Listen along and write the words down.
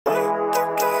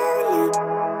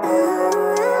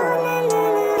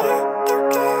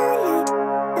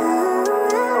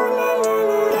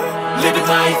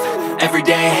life, every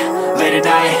day, late at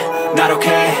night, not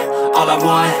okay. All I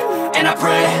want, and I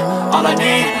pray, all I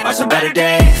need are some better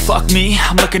days. Fuck me,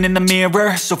 I'm looking in the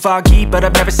mirror, so foggy, but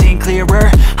I've never seen clearer.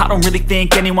 I don't really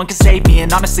think anyone can save me,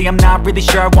 and honestly I'm not really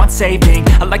sure I want saving.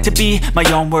 I like to be my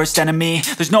own worst enemy.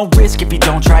 There's no risk if you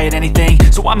don't try at anything,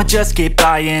 so I'ma just keep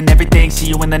buying everything. See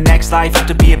you in the next life, have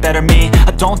to be a better me.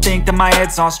 I don't think that my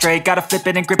head's on straight, gotta flip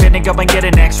it and grip it and go and get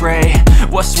an x-ray.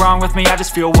 What's wrong with me? I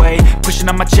just feel weight pushing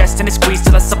on my chest and it squeezes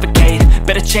till I suffocate.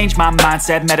 Better change my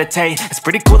mindset, meditate. It's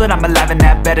pretty cool that I'm alive and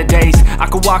have better days. I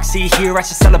could walk, see, hear, I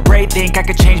should celebrate. Think I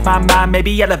could change my mind,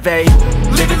 maybe elevate.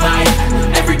 Living life,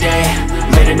 every day,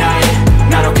 late at night,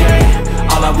 not okay.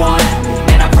 All I want,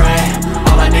 and I pray,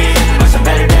 all I need are some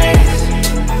better days.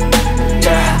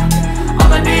 Yeah,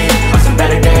 all I need are some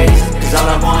better days. Cause all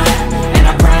I want, and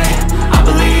I pray, I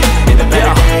believe in the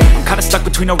better days. I'm kinda stuck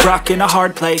between a rock and a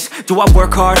hard place. Do I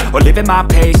work hard or live at my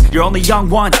pace? You're only young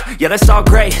once, yeah that's all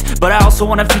great, but I also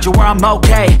want a future where I'm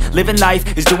okay. Living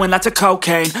life is doing lots of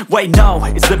cocaine. Wait no,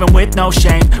 it's living with no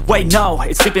shame. Wait no,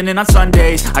 it's sleeping in on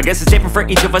Sundays. I guess it's different for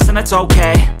each of us and that's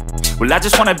okay. Well I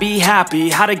just wanna be happy,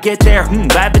 how to get there?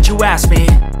 Glad that you asked me.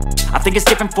 I think it's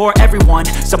different for everyone.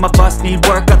 Some of us need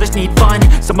work, others need fun.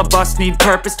 Some of us need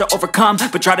purpose to overcome.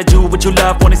 But try to do what you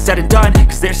love when it's said and done,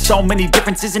 cause there's so many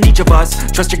differences in each of us.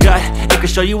 Trust your gut, it can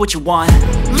show you what you want.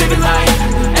 Living life,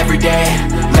 every day,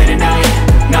 late at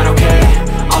night, not okay.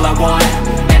 All I want,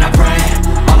 and I pray,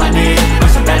 all I need are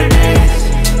some better days.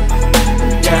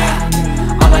 Yeah,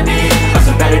 all I need are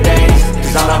some better days.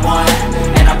 Cause all I want,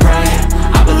 and I pray,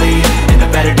 I believe in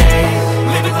the better days.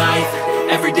 Living life,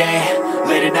 every day,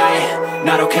 late at night,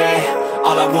 not okay.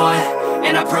 All I want,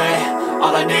 and I pray,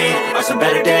 all I need are some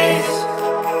better days.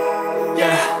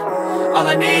 Yeah, all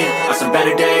I need are some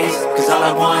better days. Cause all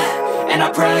I want, and I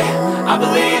pray, I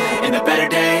believe in the better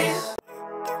days.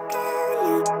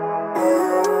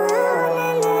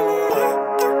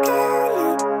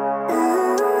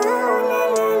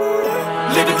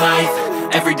 Living life,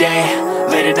 every day,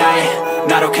 late at night,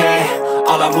 not okay.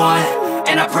 All I want,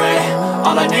 and I pray,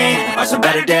 all I need are some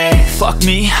better days. Fuck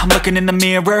me, I'm looking in the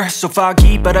mirror, so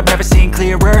foggy, but I've never seen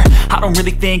clearer. I don't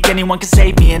really think anyone can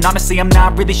save me, and honestly I'm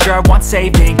not really sure I want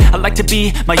saving. I like to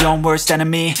be my own worst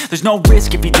enemy. There's no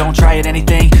risk if you don't try at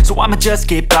anything, so I'ma just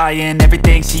keep buying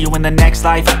everything. See you in the next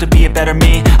life, have to be a better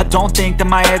me. I don't think that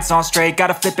my head's on straight,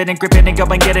 gotta flip it and grip it and go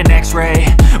and get an x-ray.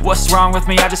 What's wrong with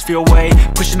me? I just feel weight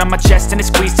pushing on my chest and it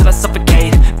squeezes till I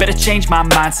suffocate. Better change my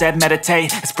mindset,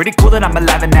 meditate. It's pretty cool that I'm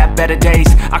alive and have better days.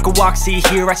 I could walk, see,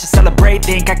 hear, I should celebrate.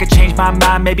 Think I could change my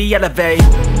mind, maybe elevate.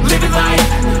 Living life,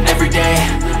 every day,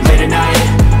 late at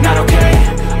night, not okay.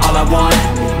 All I want,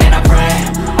 and I pray,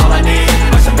 all I need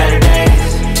are some better days.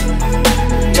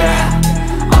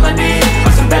 Yeah, all I need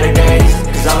are some better days.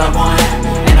 Cause all I want,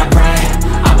 and I pray,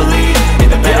 I believe in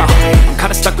the better days. I'm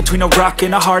kinda stuck between a rock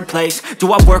and a hard place.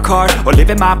 Do I work hard or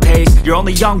live at my pace? You're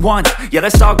only young once, yeah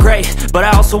that's all great, but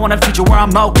I also want a future where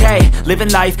I'm okay. Living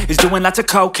life is doing lots of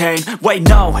cocaine. Wait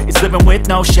no, it's living with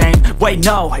no shame. Wait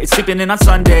no, it's sleeping in on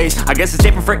Sundays. I guess it's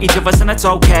different for each of us and that's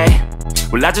okay.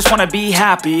 Well I just wanna be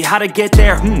happy, how to get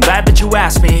there? Glad that you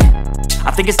asked me. I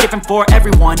think it's different for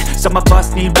everyone. Some of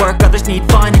us need work, others need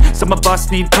fun. Some of us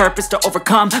need purpose to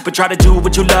overcome. But try to do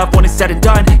what you love when it's said and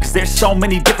done, cause there's so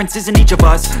many differences in each of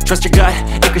us. Trust your gut,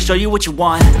 it can show you what you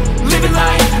want. Living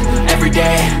life, every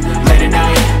day, late at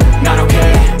night, not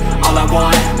okay. All I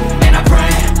want, and I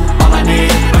pray, all I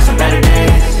need are some better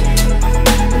days.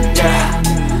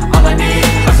 Yeah, all I need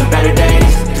are some better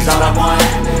days. Cause all I want,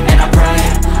 and I pray,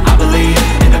 I believe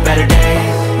in the better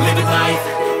days. Living life,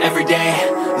 every day,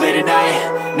 late at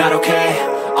night, not okay.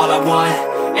 All I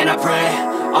want, and I pray,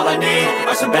 all I need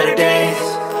are some better days.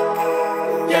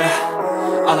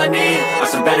 Yeah, all I need are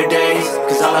some better days.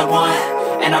 Cause all I want,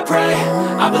 and I pray,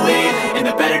 I believe in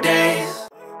the better days.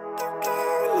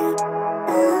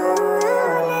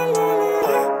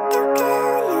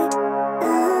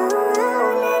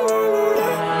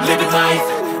 Living life,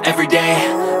 every day,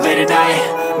 late at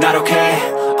night, not okay.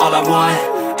 All I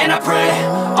want, and I pray,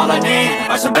 all I need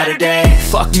are some better days.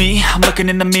 Fuck me, I'm looking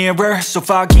in the mirror, so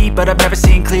foggy, but I've never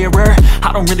seen clearer.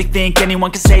 I don't really think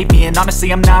anyone can save me, and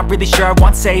honestly I'm not really sure I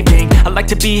want saving. I like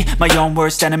to be my own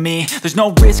worst enemy. There's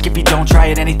no risk if you don't try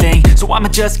at anything, so I'ma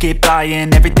just keep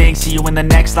buying everything. See you in the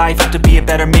next life, have to be a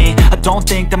better me. I don't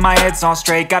think that my head's on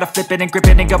straight, gotta flip it and grip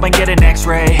it and go and get an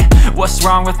x-ray. What's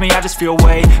wrong with me? I just feel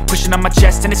weight pushing on my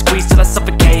chest and it squeezes till I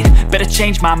suffocate. Better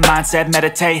change my mindset,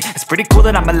 meditate. It's pretty cool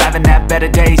that I'm alive and have better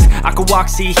days. I could walk,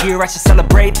 see, hear, I should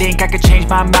celebrate. Think I could change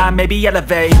my mind, maybe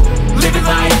elevate. Living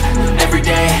life, every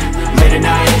day, late at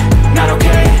night, not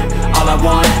okay. All I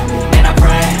want, and I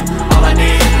pray, all I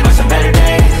need are some better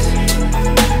days.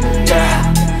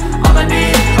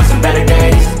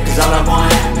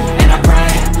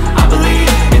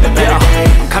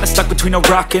 between a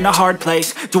rock and a hard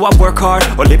place. Do I work hard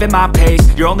or live at my pace?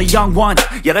 You're only young once,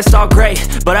 yeah that's all great,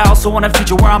 but I also want a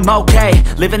future where I'm okay.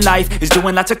 Living life is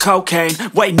doing lots of cocaine.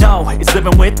 Wait no, it's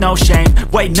living with no shame.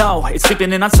 Wait no, it's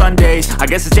sleeping in on Sundays. I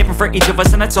guess it's different for each of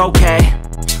us and that's okay.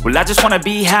 Well I just wanna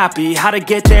be happy, how to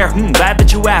get there? Glad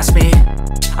that you asked me.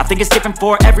 I think it's different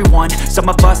for everyone. Some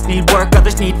of us need work,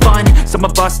 others need fun. Some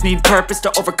of us need purpose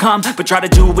to overcome. But try to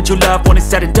do what you love when it's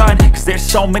said and done, cause there's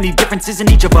so many differences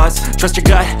in each of us. Trust your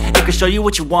gut, it can show you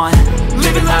what you want.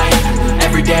 Living life,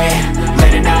 everyday,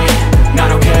 late at night,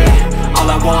 not okay. All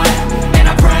I want, and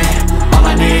I pray, all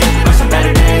I need are some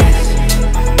better days.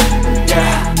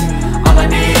 Yeah, all I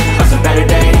need are some better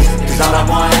days. Cause all I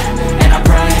want, and I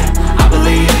pray, I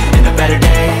believe in the better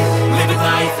days. Living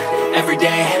life,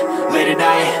 everyday, late at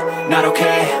night, not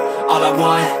okay. All I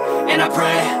want, and I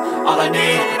pray, all I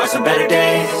need are some better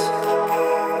days.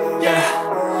 Yeah,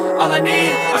 all I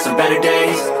need are some better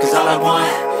days. Cause all I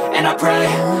want, and I pray,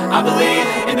 I believe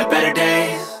in the better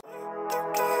days.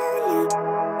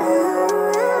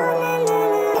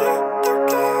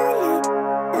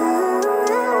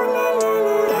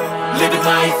 Living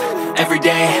life,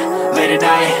 everyday, late at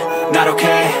night, not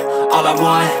okay. All I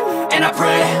want, and I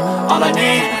pray, all I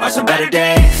need are some better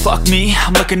days. Fuck me,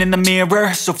 I'm looking in the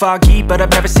mirror, so foggy but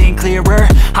I've never seen clearer.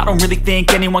 I don't really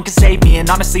think anyone can save me, and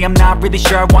honestly I'm not really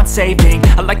sure I want saving.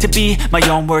 I like to be my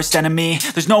own worst enemy.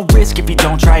 There's no risk if you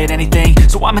don't try at anything,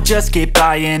 so I'ma just keep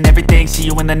buying everything. See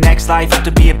you in the next life, hope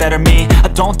to be a better me. I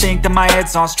don't think that my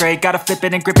head's on straight, gotta flip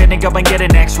it and grip it and go and get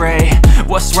an x-ray.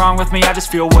 What's wrong with me? I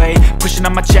just feel weight pushing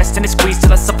on my chest and it squeezes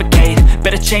till I suffocate.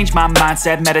 Better change my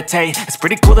mindset, meditate. It's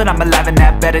pretty cool that I'm alive and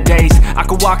have better days. I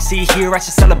could walk, see, hear, I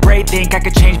should celebrate. Think I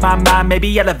could change my mind,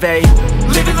 maybe elevate.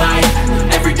 Living life,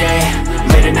 everyday,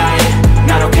 late at night,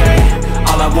 not okay.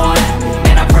 All I want,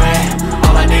 and I pray,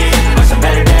 all I need are some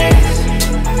better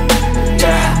days.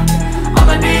 Yeah, all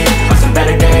I need are some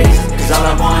better days. Cause all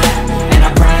I want, and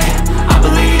I pray, I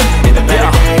believe in the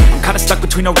better days. I'm kinda stuck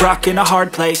between a rock and a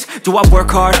hard place. Do I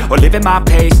work hard or live at my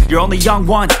pace? You're only young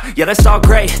once, yeah that's all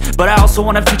great, but I also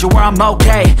want a future where I'm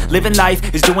okay. Living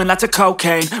life is doing lots of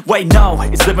cocaine. Wait no,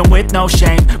 it's living with no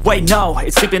shame. Wait no,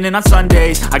 it's sleeping in on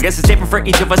Sundays. I guess it's different for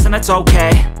each of us and that's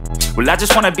okay. Well I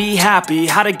just wanna be happy,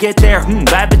 how to get there?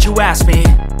 Glad that you asked me.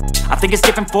 I think it's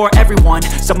different for everyone.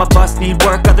 Some of us need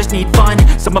work, others need fun.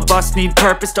 Some of us need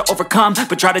purpose to overcome.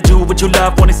 But try to do what you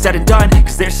love when it's said and done,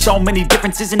 cause there's so many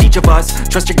differences in each of us.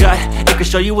 Trust your gut, it can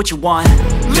show you what you want.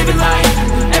 Living life,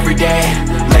 everyday,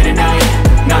 late at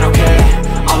night, not okay.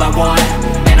 All I want,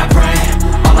 and I pray,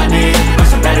 all I need are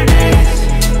some better days.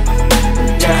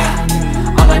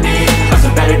 Yeah, all I need are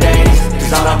some better days.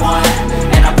 Cause all I want,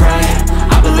 and I pray,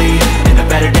 I believe in the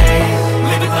better days.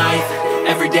 Living life,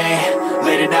 everyday,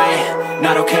 late at night,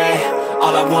 not okay.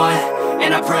 All I want,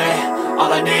 and I pray,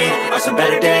 all I need are some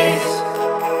better days.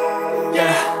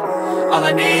 Yeah, all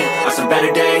I need are some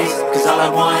better days. Cause all I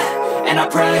want, and I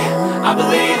pray, I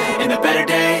believe in the better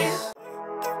days.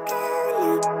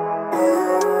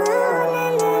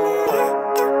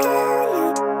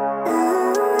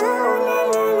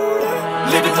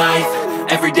 Living life,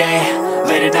 everyday,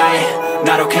 late at night,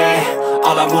 not okay.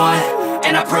 All I want,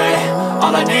 and I pray,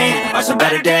 all I need are some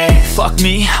better days. Fuck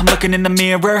me, I'm looking in the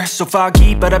mirror, so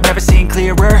foggy but I've never seen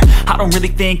clearer. I don't really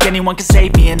think anyone can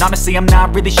save me, and honestly I'm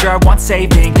not really sure I want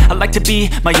saving. I like to be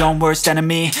my own worst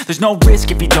enemy. There's no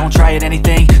risk if you don't try at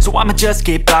anything, so I'ma just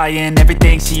keep buying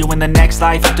everything. See you in the next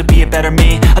life, hope to be a better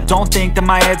me. I don't think that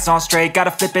my head's on straight,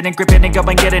 gotta flip it and grip it and go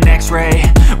and get an x-ray.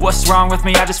 What's wrong with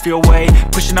me? I just feel weight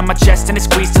pushing on my chest and it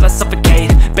squeezes till I suffocate.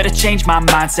 Better change my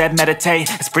mindset, meditate.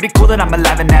 It's pretty cool that I'm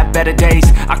alive and have better days.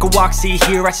 I could walk, see,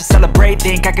 hear, I should celebrate.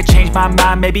 Think I could change my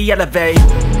mind, maybe elevate.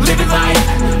 Living life,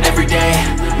 everyday,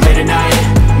 late at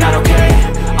night, not okay.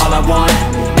 All I want,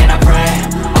 and I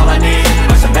pray, all I need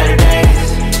are some better days.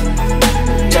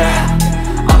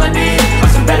 Yeah, all I need are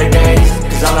some better days.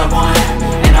 Cause all I want,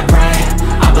 and I pray,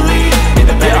 I believe in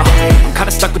the better days. I'm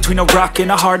kinda stuck between a rock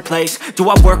and a hard place. Do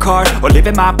I work hard or live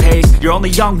at my pace? You're only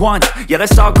young once, yeah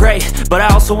that's all great, but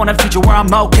I also want a future where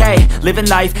I'm okay. Living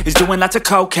life is doing lots of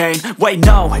cocaine. Wait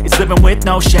no, it's living with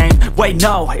no shame. Wait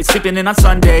no, it's sleeping in on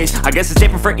Sundays. I guess it's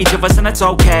different for each of us and that's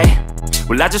okay.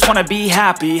 Well I just wanna be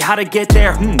happy, how to get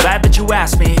there? Glad that you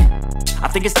asked me. I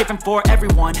think it's different for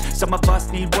everyone. Some of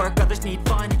us need work, others need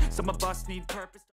fun. Some of us need purpose.